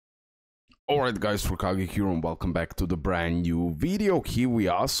Alright guys, RoKage here and welcome back to the brand new video. Here we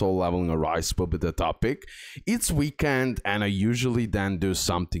are, Soul Leveling Arise will be the topic. It's weekend and I usually then do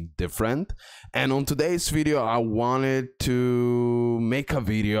something different. And on today's video, I wanted to make a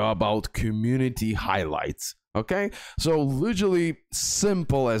video about community highlights. Okay, so literally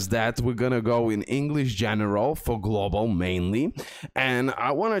simple as that. We're gonna go in English general for global mainly, and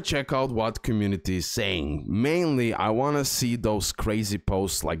I want to check out what community is saying. Mainly I want to see those crazy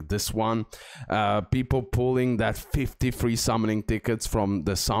posts like this one, people pulling that 50 free summoning tickets from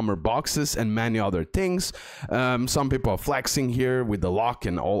the summer boxes and many other things. Some people are flexing here with the lock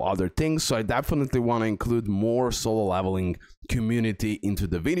and all other things, so I definitely want to include more solo leveling community into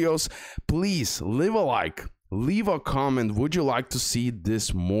the videos. Please leave a like, leave a comment. Would you like to see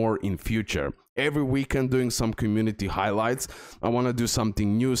this more in future? Every weekend doing some community highlights. I want to do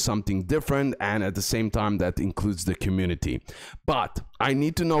something new, something different, and at the same time that includes the community. But I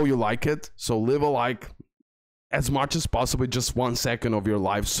need to know you like it, so leave a like as much as possible, just 1 second of your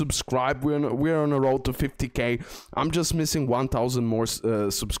life. Subscribe. We're on a road to 50k. I'm just missing 1,000 more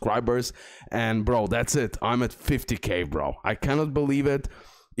subscribers, and bro, that's it. I'm at 50k, bro. I cannot believe it.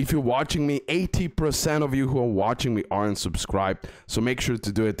 If you're watching me, 80% of you who are watching me aren't subscribed, so make sure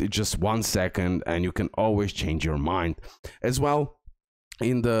to do it in just 1 second, and you can always change your mind. As well,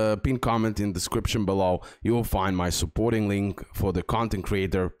 in the pinned comment in the description below, you will find my supporting link for the content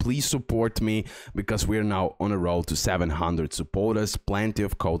creator. Please support me because we're now on a road to 700 supporters. Plenty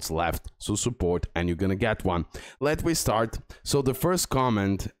of codes left, so support and you're gonna get one. Let me start. So the first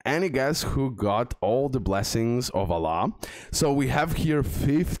comment, any guess who got all the blessings of Allah? So we have here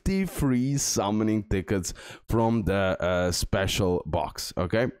 50 free summoning tickets from the special box.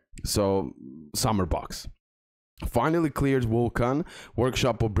 Okay, so summer box. Finally cleared Vulcan,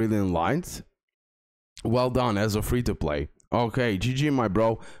 Workshop of Brilliant Light. Well done as a free to play. Okay, GG my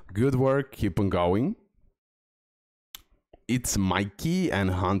bro, good work, keep on going. It's Mikey and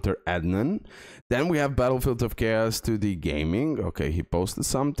Hunter Ednan. Then we have Battlefield of Chaos 2D Gaming. Okay, he posted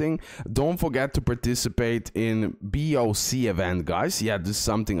something. Don't forget to participate in BOC event, guys. Yeah, this is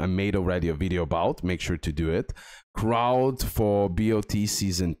something I made already a video about. Make sure to do it. Crowd for BOT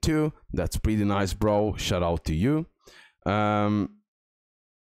Season 2. That's pretty nice, bro. Shout out to you.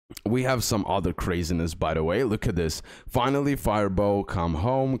 We have some other craziness, by the way. Look at this. Finally, Firebow come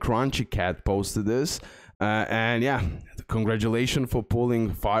home. Crunchy Cat posted this. And yeah, congratulations for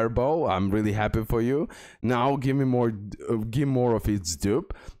pulling Firebow. I'm really happy for you. Now give me more, give more of its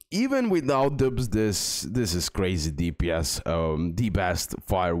dupe. Even without dupes, this is crazy DPS. The best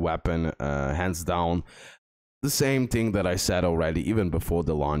fire weapon, hands down. The same thing that I said already, even before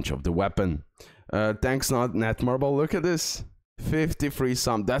the launch of the weapon. Thanks, not Netmarble. Look at this. 50 free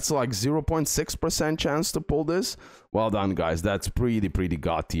sum. That's like 0.6% chance to pull this. Well done, guys. That's pretty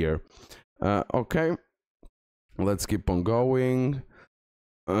god tier. Okay. Let's keep on going.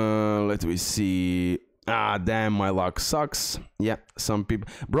 Let me see. Ah, damn, my luck sucks. Yeah, some people.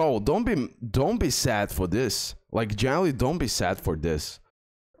 Bro, don't be sad for this. Like, generally, don't be sad for this.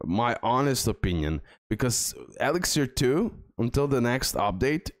 My honest opinion, because Elixir 2 until the next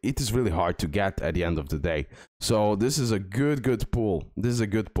update, it is really hard to get at the end of the day. So this is a good pull. This is a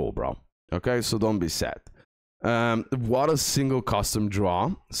good pull, bro. Okay, so don't be sad. What a single custom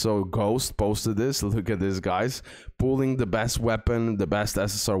draw. So Ghost posted this. Look at this, guys. Pulling the best weapon, the best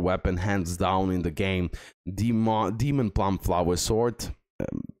SSR weapon, hands down in the game. Demon Plum Flower Sword.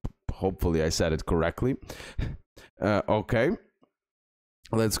 Hopefully I said it correctly. Okay.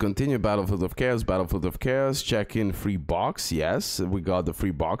 Let's continue. Battlefield of Chaos, Battlefield of Chaos. Check in free box. Yes, we got the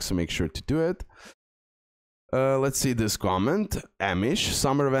free box, so make sure to do it. Let's see this comment. Amish,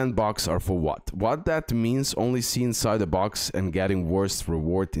 summer event box are for what? What that means, only see inside the box and getting worst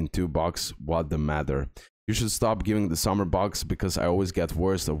reward in 2 box. What the matter? You should stop giving the summer box because I always get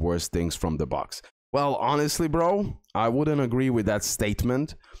worst of worst things from the box. Well, honestly, bro, I wouldn't agree with that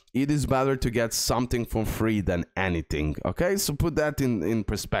statement. It is better to get something for free than anything, okay? So put that in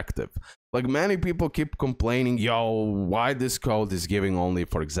perspective. Like, many people keep complaining, yo, why this code is giving only,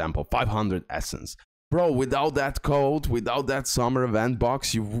 for example, 500 essence. Bro, without that code, without that summer event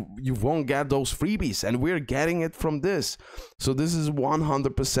box, you won't get those freebies, and we're getting it from this. So this is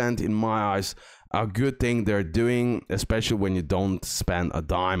 100% in my eyes a good thing they're doing, especially when you don't spend a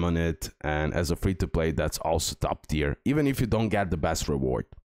dime on it, and as a free-to-play, that's also top tier, even if you don't get the best reward.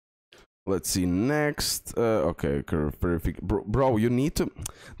 Let's see next. Okay, bro, you need to.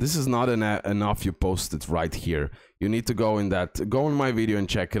 This is not enough. You posted right here. You need to go in that. Go in my video and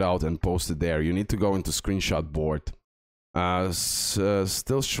check it out and post it there. You need to go into screenshot board.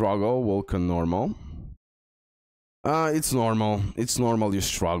 Still struggle. Vulcan normal. It's normal. It's normal. You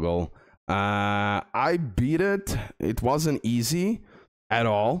struggle. I beat it. It wasn't easy at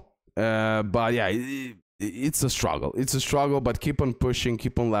all. But yeah, it's a struggle. It's a struggle, but keep on pushing,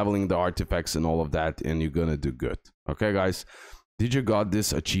 keep on leveling the artifacts and all of that, and you're gonna do good. Okay, guys? Did you got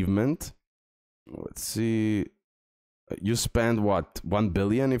this achievement? Let's see. You spend what, 1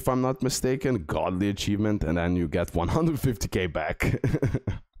 billion if I'm not mistaken, godly achievement, and then you get 150k back.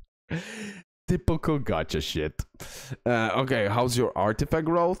 Typical gotcha shit. Okay, how's your artifact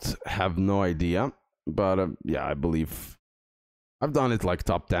growth? Have no idea, but yeah, I believe I've done it like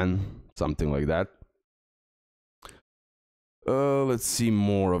top 10, something like that. Let's see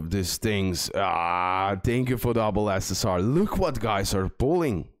more of these things. Thank you for double SSR. Look what guys are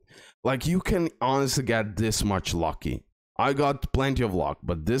pulling. Like, you can honestly get this much lucky. I got plenty of luck,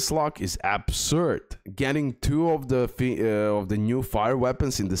 but this luck is absurd. Getting 2 of the new fire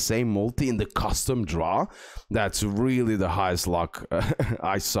weapons in the same multi in the custom draw, that's really the highest luck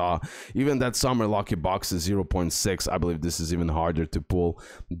I saw. Even that summer lucky box is 0.6. I believe this is even harder to pull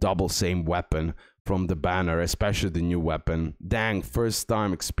double same weapon from the banner, especially the new weapon. Dang, first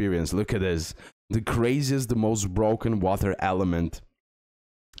time experience. Look at this. The craziest, the most broken water element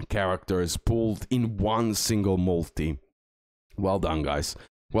characters pulled in one single multi. Well done, guys.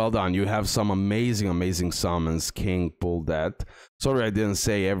 Well done. You have some amazing summons. King pulled that. Sorry I didn't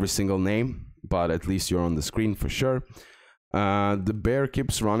say every single name, but at least you're on the screen for sure. The bear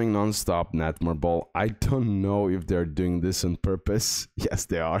keeps running non-stop, Natmar Ball. I don't know if they're doing this on purpose. Yes,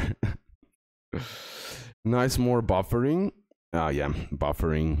 they are. Nice, more buffering. Yeah,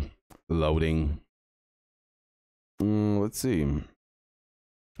 buffering, loading. Let's see.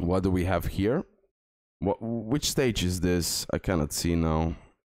 What do we have here? Which stage is this? I cannot see now.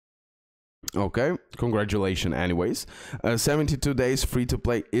 Okay, congratulations anyways. 72 days free to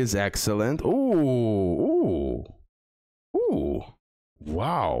play is excellent. Ooh.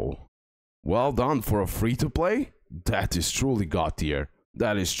 Wow. Well done for a free to play. That is truly god tier.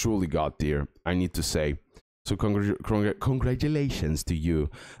 That is truly god tier, I need to say. So congratulations to you.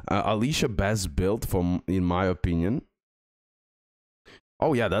 Alicia, best build in my opinion.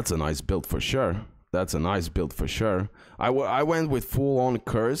 Oh yeah, that's a nice build for sure. That's a nice build for sure. I went with full-on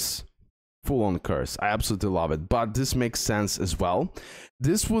curse. Full-on curse. I absolutely love it. But this makes sense as well.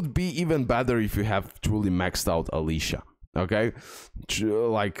 This would be even better if you have truly maxed out Alicia. Okay?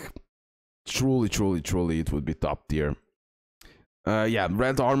 Like, truly, it would be top tier. Yeah,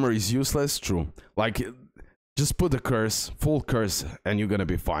 red armor is useless. True. Like, just put the curse, full curse, and you're gonna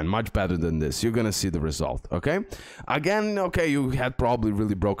be fine. Much better than this. You're gonna see the result, okay? Again, okay, you had probably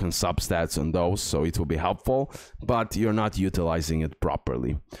really broken substats on those, so it will be helpful, but you're not utilizing it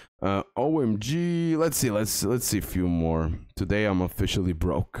properly. OMG, let's see a few more. Today I'm officially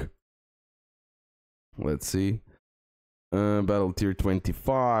broke. Let's see. Battle tier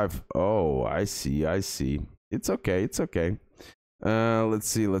 25. Oh, I see. It's okay. Let's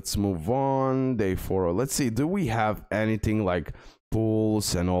see, let's move on. Day 4. Let's see, do we have anything like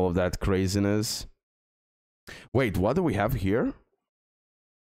pools and all of that craziness? Wait, what do we have here?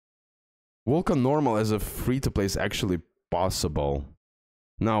 Vulcan normal as a free-to-play is actually possible.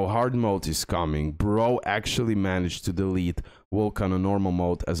 Now hard mode is coming. Bruhh actually managed to delete Vulcan on normal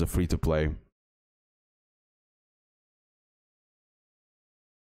mode as a free-to-play.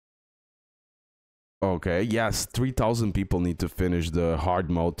 Okay, yes, 3,000 people need to finish the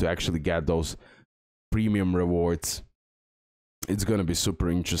hard mode to actually get those premium rewards. It's gonna be super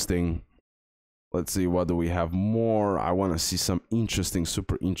interesting. Let's see, what do we have more? I want to see some interesting,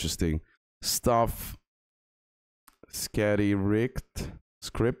 super interesting stuff. Scary rigged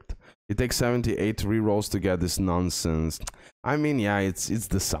script. It takes 78 rerolls to get this nonsense. I mean, yeah, it's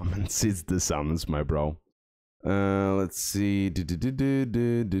the summons. It's the summons, my bro. Let's see.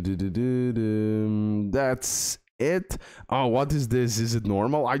 That's it. Oh, what is this? Is it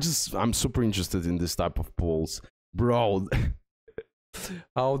normal? I'm super interested in this type of pulls. Bro,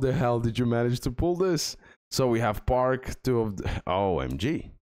 how the hell did you manage to pull this? So we have Park, 2 of the...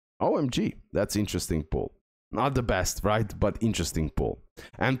 OMG. That's interesting pull. Not the best, right? But interesting pull.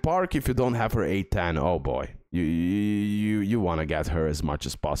 And Park, if you don't have her 810, oh boy. You want to get her as much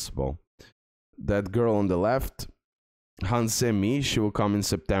as possible. That girl on the left, Hansemi, she will come in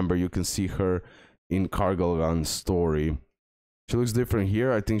September. You can see her in Kargalgan's story. She looks different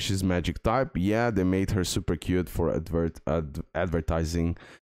here. I think she's magic type. Yeah, they made her super cute for advertising.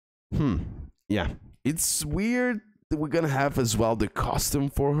 Yeah, it's weird. We're gonna have as well the costume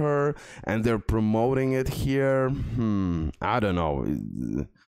for her, and they're promoting it here. I don't know.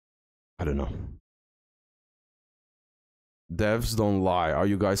 Devs don't lie. Are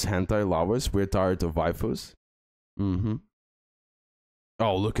you guys hentai lovers? We're tired of waifus.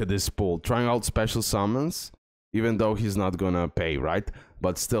 Oh, look at this pull. Trying out special summons, even though he's not gonna pay, right?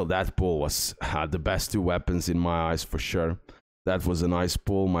 But still, that pull was the best 2 weapons in my eyes for sure. That was a nice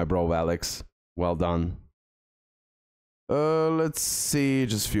pull, my bro Alex. Well done. Let's see,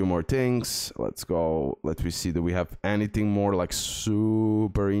 just a few more things. Let's go. Let me see, do we have anything more like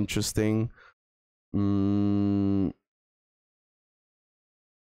super interesting?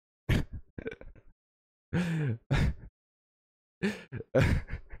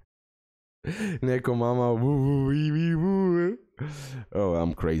 Neko Mama, woo, wee, wee, woo. Oh,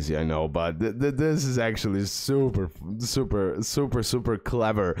 I'm crazy, I know, but this is actually super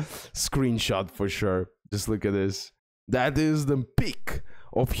clever screenshot for sure. Just look at this. That is the peak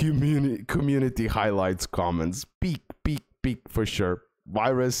of community highlights comments. Peak for sure.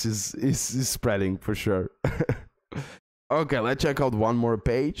 Virus is spreading for sure. Okay, let's check out one more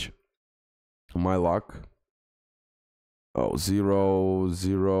page. My luck. Oh, 0,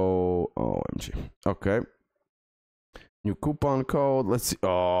 0. OMG. Okay. New coupon code. Let's see.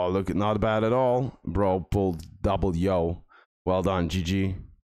 Oh, look, not bad at all. Bro pulled double yo. Well done, GG.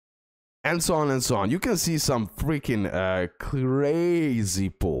 And so on and so on. You can see some freaking crazy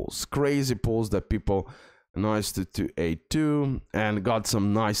pulls that people nice to 282 and got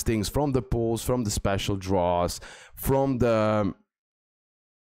some nice things from the pulls, from the special draws, from the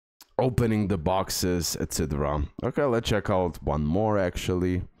opening the boxes, etc. Okay, let's check out one more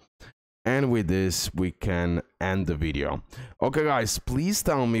actually. And with this, we can end the video. Okay, guys, please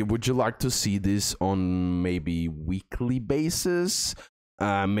tell me, would you like to see this on maybe weekly basis?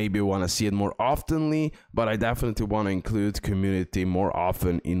 Maybe want to see it more oftenly, but I definitely want to include community more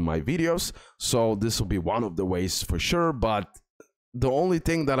often in my videos. So this will be one of the ways for sure. But the only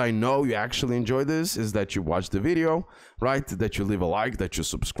thing that I know you actually enjoy this is that you watch the video, right? That you leave a like, that you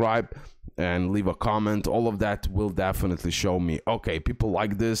subscribe and leave a comment. All of that will definitely show me, okay, people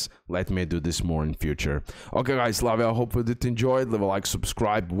like this, let me do this more in future. Okay, guys, love you. I hope you did enjoy it. Leave a like,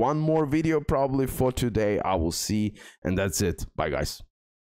 subscribe. One more video probably for today. I will see. And that's it. Bye, guys.